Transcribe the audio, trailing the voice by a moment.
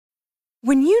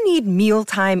When you need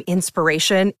mealtime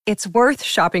inspiration, it's worth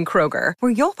shopping Kroger,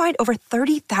 where you'll find over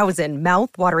 30,000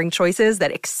 mouth-watering choices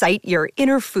that excite your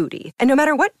inner foodie. And no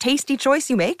matter what tasty choice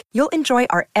you make, you'll enjoy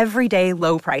our everyday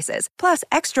low prices, plus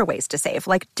extra ways to save,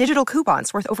 like digital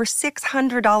coupons worth over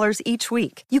 $600 each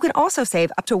week. You can also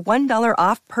save up to $1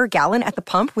 off per gallon at the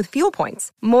pump with fuel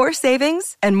points. More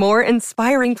savings and more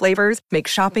inspiring flavors make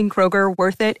shopping Kroger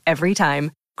worth it every time.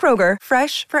 Kroger,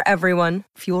 fresh for everyone.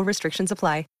 Fuel restrictions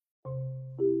apply.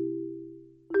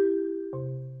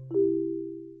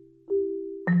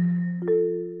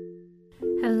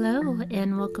 Hello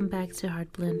and welcome back to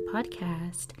Heart Blend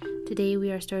Podcast. Today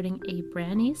we are starting a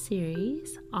brand new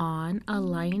series on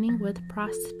aligning with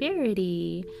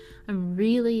prosperity. I'm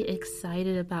really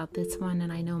excited about this one,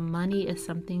 and I know money is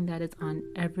something that is on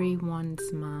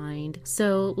everyone's mind.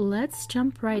 So let's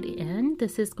jump right in.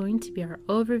 This is going to be our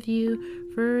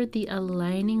overview for the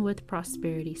Aligning with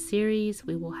Prosperity series.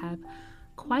 We will have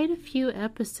quite a few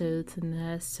episodes in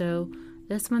this, so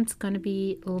this one's going to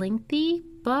be lengthy,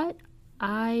 but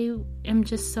I am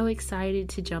just so excited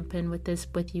to jump in with this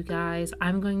with you guys.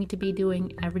 I'm going to be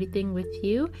doing everything with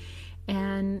you,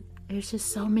 and there's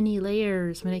just so many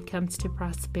layers when it comes to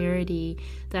prosperity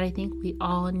that I think we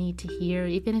all need to hear,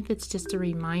 even if it's just a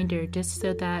reminder, just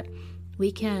so that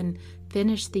we can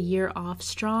finish the year off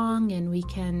strong and we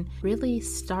can really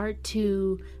start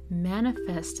to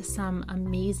manifest some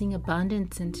amazing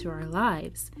abundance into our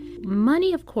lives.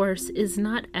 Money, of course, is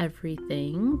not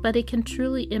everything, but it can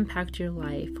truly impact your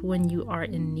life when you are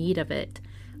in need of it.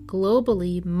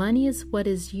 Globally, money is what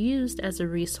is used as a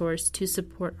resource to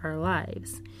support our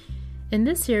lives. In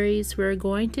this series, we're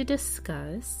going to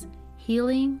discuss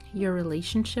healing your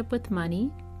relationship with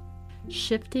money,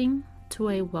 shifting to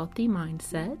a wealthy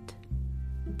mindset,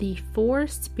 the 4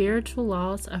 spiritual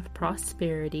laws of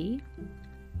prosperity,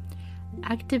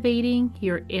 activating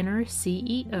your inner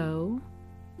CEO,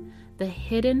 the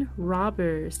hidden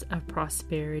robbers of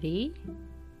prosperity,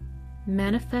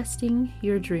 manifesting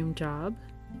your dream job,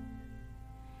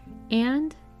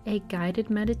 and a guided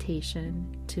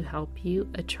meditation to help you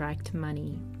attract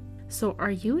money. So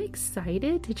are you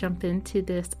excited to jump into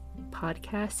this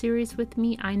podcast series with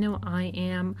me? I know I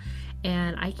am,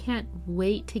 and I can't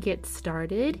wait to get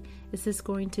started. This is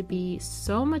going to be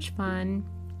so much fun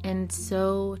and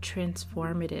so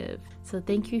transformative. So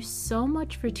thank you so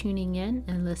much for tuning in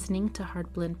and listening to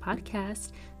Heart Blend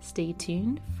Podcast. Stay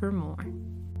tuned for more.